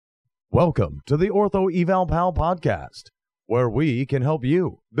Welcome to the Ortho Eval Pal podcast, where we can help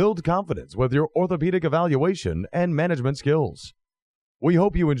you build confidence with your orthopedic evaluation and management skills. We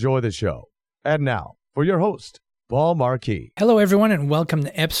hope you enjoy the show. And now, for your host, Paul Marquis. Hello, everyone, and welcome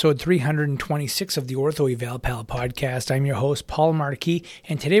to episode 326 of the Ortho Eval Pal podcast. I'm your host, Paul Marquis,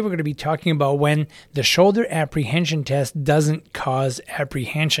 and today we're going to be talking about when the shoulder apprehension test doesn't cause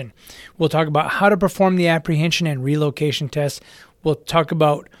apprehension. We'll talk about how to perform the apprehension and relocation test. We'll talk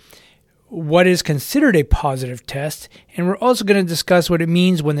about what is considered a positive test, and we're also going to discuss what it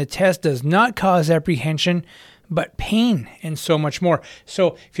means when the test does not cause apprehension, but pain, and so much more.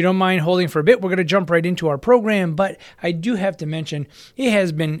 So if you don't mind holding for a bit, we're going to jump right into our program, but I do have to mention, it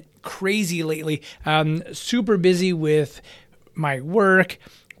has been crazy lately. Super busy with my work,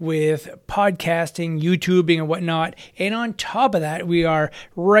 with podcasting, YouTubing, and whatnot. And on top of that, we are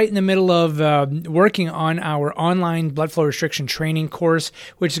right in the middle of working on our online blood flow restriction training course,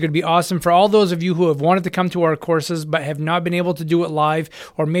 which is going to be awesome for all those of you who have wanted to come to our courses but have not been able to do it live,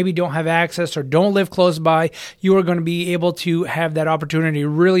 or maybe don't have access or don't live close by. You are going to be able to have that opportunity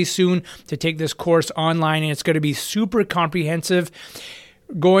really soon to take this course online, and it's going to be super comprehensive,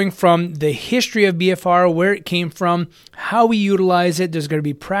 going from the history of BFR, where it came from, how we utilize it. There's going to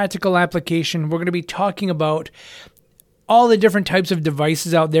be practical application. We're going to be talking about all the different types of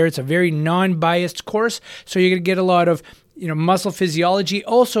devices out there. It's a very non-biased course, so you're going to get a lot of muscle physiology.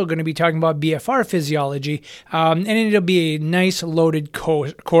 Also going to be talking about BFR physiology, and it'll be a nice loaded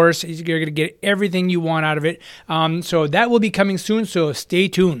course. You're going to get everything you want out of it. So that will be coming soon, so stay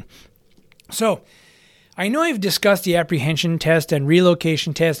tuned. So I know I've discussed the apprehension test and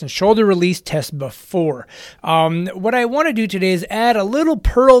relocation test and shoulder release test before. What I want to do today is add a little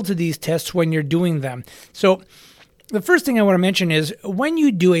pearl to these tests when you're doing them. So the first thing I want to mention is when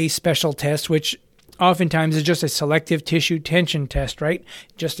you do a special test, which oftentimes is just a selective tissue tension test, right?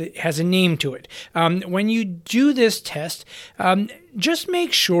 Just it has a name to it. When you do this test, just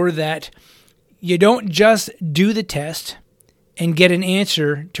make sure that you don't just do the test and get an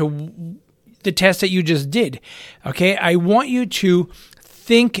answer to the test that you just did. Okay, I want you to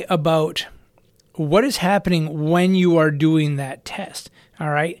think about what is happening when you are doing that test.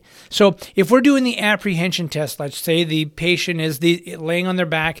 All right. So if we're doing the apprehension test, let's say the patient is laying on their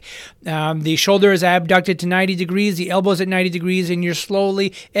back, the shoulder is abducted to 90 degrees, the elbow's at 90 degrees, and you're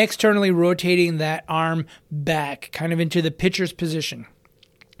slowly externally rotating that arm back, kind of into the pitcher's position.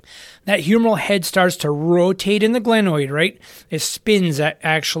 That humeral head starts to rotate in the glenoid, right? It spins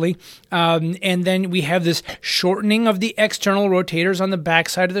actually. And then we have this shortening of the external rotators on the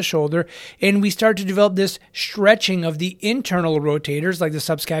backside of the shoulder. And we start to develop this stretching of the internal rotators, like the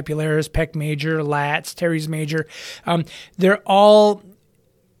subscapularis, pec major, lats, teres major. They're all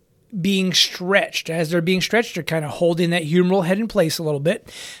being stretched. As they're being stretched, they're kind of holding that humeral head in place a little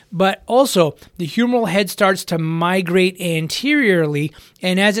bit. But also, the humeral head starts to migrate anteriorly,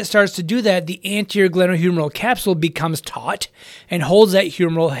 and as it starts to do that, the anterior glenohumeral capsule becomes taut and holds that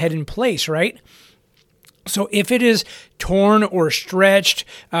humeral head in place, right? So if it is torn or stretched,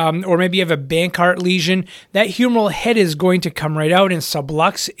 or maybe you have a Bankart lesion, that humeral head is going to come right out and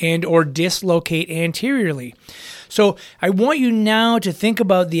sublux and or dislocate anteriorly. So I want you now to think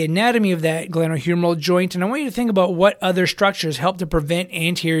about the anatomy of that glenohumeral joint, and I want you to think about what other structures help to prevent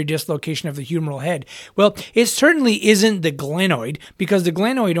anterior dislocation of the humeral head. Well, it certainly isn't the glenoid, because the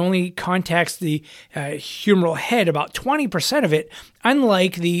glenoid only contacts the humeral head, about 20% of it,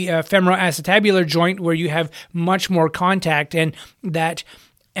 unlike the femoroacetabular joint, where you have much more contact, and that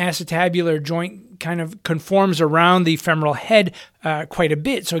acetabular joint kind of conforms around the femoral head quite a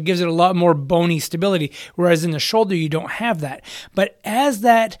bit, so it gives it a lot more bony stability, whereas in the shoulder you don't have that. But as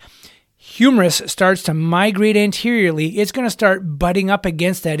that humerus starts to migrate anteriorly, it's going to start butting up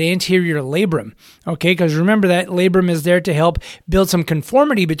against that anterior labrum, okay? Because remember, that labrum is there to help build some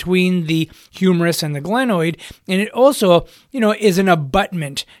conformity between the humerus and the glenoid, and it also, is an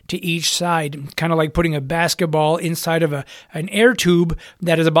abutment to each side, kind of like putting a basketball inside of an air tube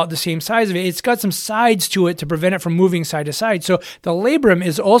that is about the same size of it. It's got some sides to it to prevent it from moving side to side. So the labrum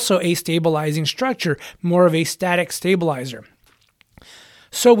is also a stabilizing structure, more of a static stabilizer.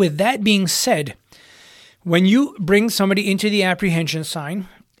 So with that being said, when you bring somebody into the apprehension sign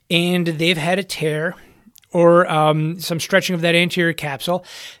and they've had a tear or some stretching of that anterior capsule,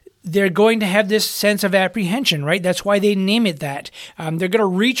 they're going to have this sense of apprehension, right? That's why they name it that. They're going to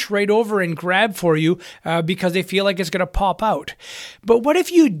reach right over and grab for you because they feel like it's going to pop out. But what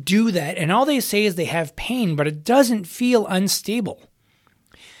if you do that and all they say is they have pain, but it doesn't feel unstable?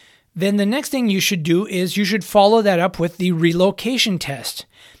 Then the next thing you should do is you should follow that up with the relocation test.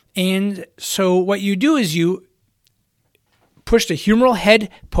 And so what you do is you push the humeral head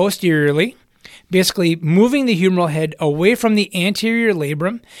posteriorly, basically moving the humeral head away from the anterior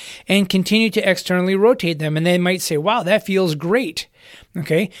labrum, and continue to externally rotate them. And they might say, wow, that feels great.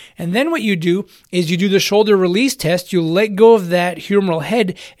 Okay. And then what you do is you do the shoulder release test. You let go of that humeral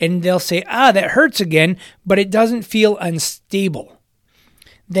head and they'll say, that hurts again, but it doesn't feel unstable.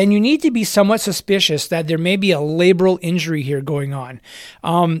 Then you need to be somewhat suspicious that there may be a labral injury here going on.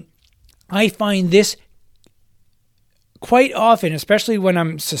 I find this quite often, especially when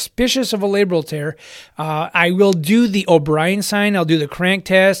I'm suspicious of a labral tear. I will do the O'Brien sign, I'll do the crank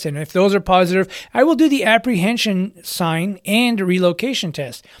test, and if those are positive, I will do the apprehension sign and relocation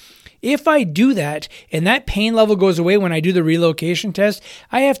test. If I do that and that pain level goes away when I do the relocation test,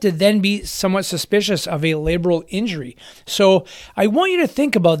 I have to then be somewhat suspicious of a labral injury. So I want you to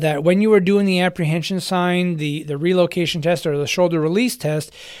think about that when you are doing the apprehension sign, the relocation test, or the shoulder release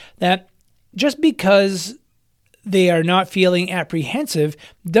test, that just because they are not feeling apprehensive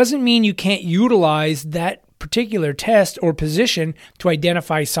doesn't mean you can't utilize that particular test or position to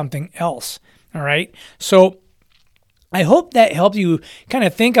identify something else. All right. So I hope that helped you kind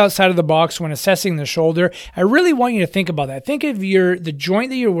of think outside of the box when assessing the shoulder. I really want you to think about that. Think of the joint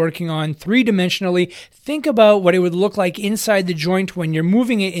that you're working on three-dimensionally. Think about what it would look like inside the joint when you're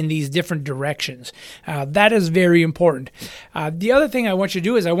moving it in these different directions. That is very important. The other thing I want you to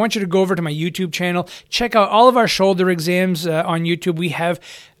do is I want you to go over to my YouTube channel, check out all of our shoulder exams on YouTube. We have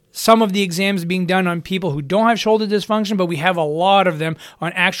some of the exams being done on people who don't have shoulder dysfunction, but we have a lot of them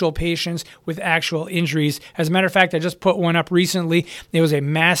on actual patients with actual injuries. As a matter of fact, I just put one up recently. It was a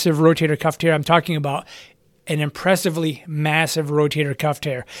massive rotator cuff tear. I'm talking about an impressively massive rotator cuff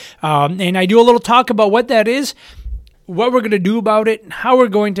tear. And I do a little talk about what that is, what we're going to do about it, how we're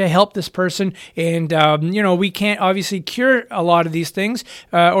going to help this person. And, we can't obviously cure a lot of these things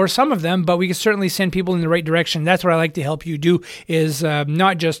or some of them, but we can certainly send people in the right direction. That's what I like to help you do, is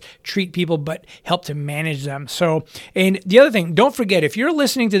not just treat people, but help to manage them. So, and the other thing, don't forget, if you're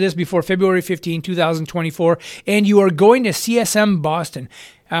listening to this before February 15, 2024, and you are going to CSM Boston,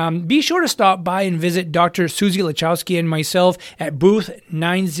 be sure to stop by and visit Dr. Susie Lachowski and myself at booth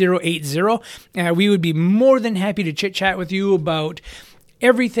 9080. We would be more than happy to chit-chat with you about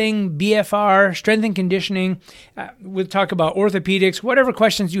everything BFR, strength and conditioning. We'll talk about orthopedics. Whatever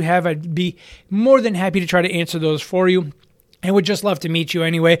questions you have, I'd be more than happy to try to answer those for you. I would just love to meet you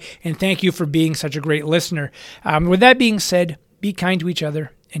anyway, and thank you for being such a great listener. With that being said, be kind to each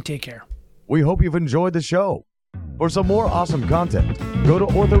other and take care. We hope you've enjoyed the show. For some more awesome content, go to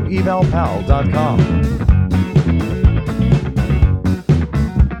orthoevalpal.com.